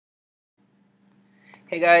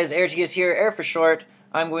Hey guys, AirTS here, Air for short.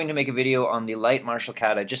 I'm going to make a video on the light martial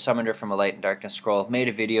cat. I just summoned her from a light and darkness scroll, made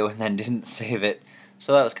a video and then didn't save it,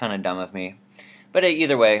 so that was kind of dumb of me. But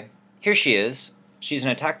either way, here she is. She's an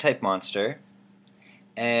attack type monster,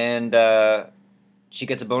 and she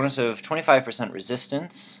gets a bonus of 25%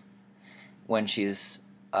 resistance when she's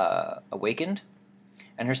awakened,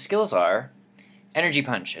 and her skills are Energy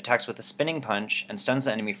Punch, attacks with a spinning punch and stuns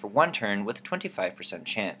the enemy for 1 turn with a 25%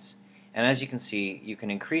 chance. And as you can see, you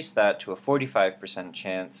can increase that to a 45%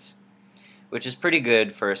 chance, which is pretty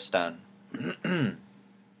good for a stun.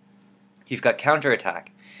 You've got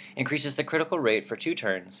Counterattack, increases the critical rate for 2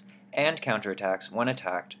 turns, and counterattacks when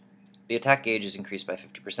attacked. The attack gauge is increased by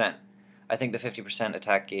 50%. I think the 50%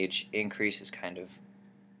 attack gauge increase is kind of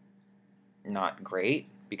not great,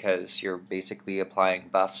 because you're basically applying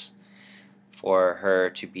buffs for her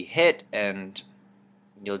to be hit, and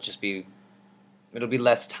it'll be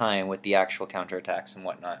less time with the actual counterattacks and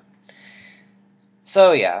whatnot.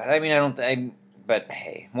 So yeah, I mean, but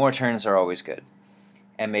hey, more turns are always good,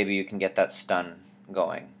 and maybe you can get that stun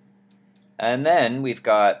going. And then we've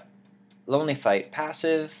got Lonely Fight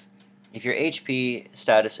passive. If your HP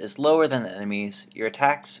status is lower than the enemy's, your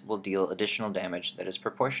attacks will deal additional damage that is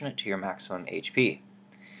proportionate to your maximum HP.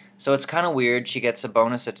 So it's kind of weird. She gets a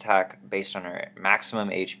bonus attack based on her maximum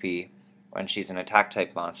HP when she's an attack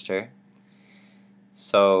type monster.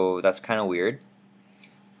 So that's kind of weird.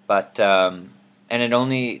 But and it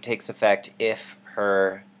only takes effect if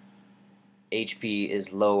her HP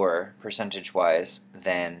is lower percentage-wise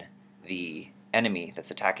than the enemy that's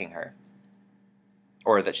attacking her,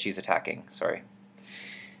 or that she's attacking. Sorry.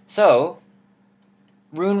 So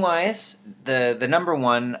rune-wise, the number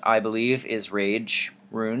one, I believe, is Rage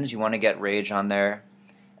runes. You want to get Rage on there,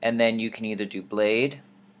 and then you can either do Blade.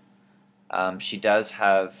 She does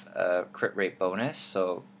have a crit rate bonus,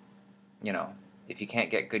 so you know, if you can't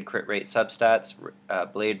get good crit rate substats,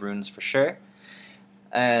 Blade runes for sure.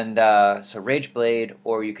 And so Rage Blade,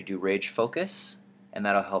 or you could do Rage Focus, and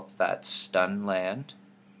that'll help that stun land,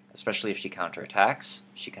 especially if she counterattacks.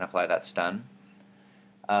 She can apply that stun.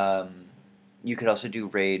 You could also do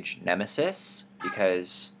Rage Nemesis,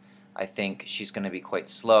 because I think she's going to be quite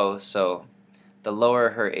slow, so the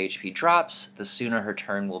lower her HP drops, the sooner her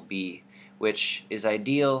turn will be, which is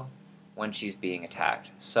ideal when she's being attacked.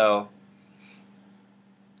 So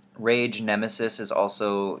Rage Nemesis is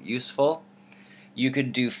also useful. You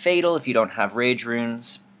could do Fatal if you don't have Rage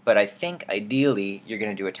runes, but I think ideally you're going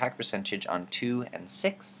to do attack percentage on 2 and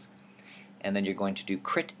 6, and then you're going to do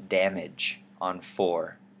crit damage on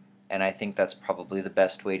 4. And I think that's probably the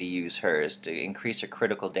best way to use her, is to increase her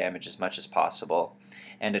critical damage as much as possible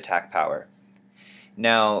and attack power.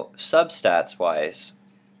 Now, substats-wise,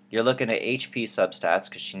 you're looking at HP substats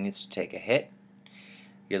because she needs to take a hit.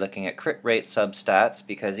 You're looking at crit rate substats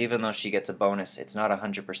because even though she gets a bonus, it's not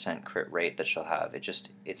 100% crit rate that she'll have.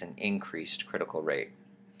 It's an increased critical rate.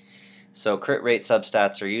 So crit rate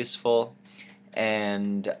substats are useful,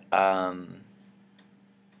 and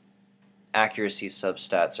accuracy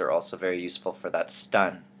substats are also very useful for that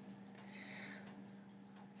stun.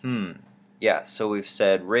 Yeah, so we've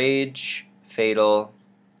said Rage, Fatal.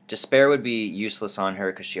 Despair would be useless on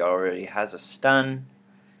her because she already has a stun.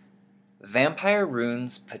 Vampire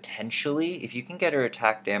runes, potentially. If you can get her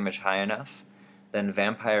attack damage high enough, then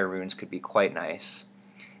Vampire runes could be quite nice.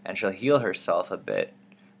 And she'll heal herself a bit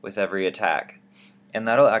with every attack. And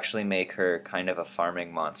that'll actually make her kind of a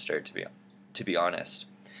farming monster, to be honest.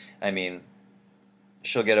 I mean,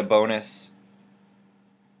 she'll get a bonus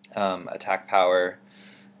attack power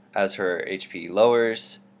as her HP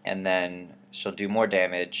lowers, and then she'll do more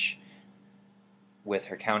damage with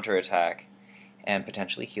her counterattack and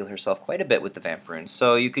potentially heal herself quite a bit with the Vamp runes.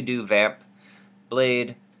 So you could do Vamp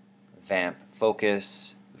Blade, Vamp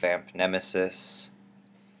Focus, Vamp Nemesis,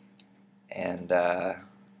 and I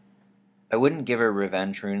wouldn't give her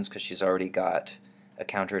Revenge runes because she's already got a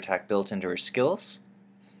counterattack built into her skills.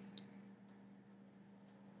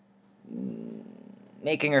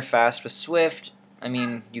 Making her fast with Swift, I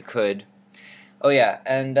mean, you could. Oh yeah,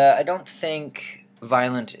 and I don't think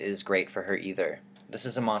Violent is great for her either. This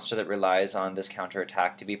is a monster that relies on this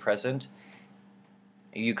counterattack to be present.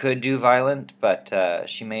 You could do Violent, but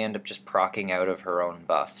she may end up just proccing out of her own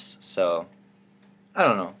buffs. So, I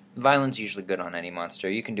don't know. Violent's usually good on any monster.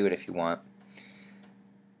 You can do it if you want.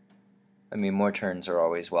 I mean, more turns are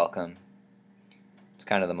always welcome. It's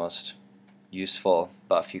kind of the most useful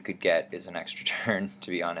buff you could get is an extra turn,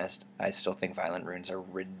 to be honest. I still think Violent runes are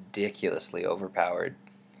ridiculously overpowered.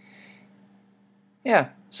 Yeah,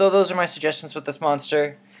 so those are my suggestions with this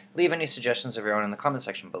monster. Leave any suggestions of your own in the comment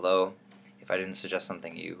section below if I didn't suggest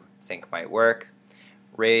something you think might work.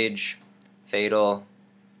 Rage, Fatal,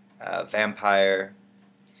 Vampire,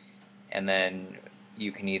 and then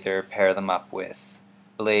you can either pair them up with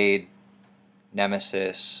Blade,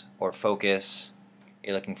 Nemesis, or Focus.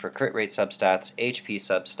 You're looking for crit rate substats, HP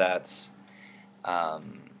substats,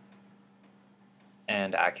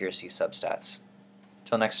 and accuracy substats.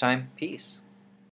 Till next time, peace.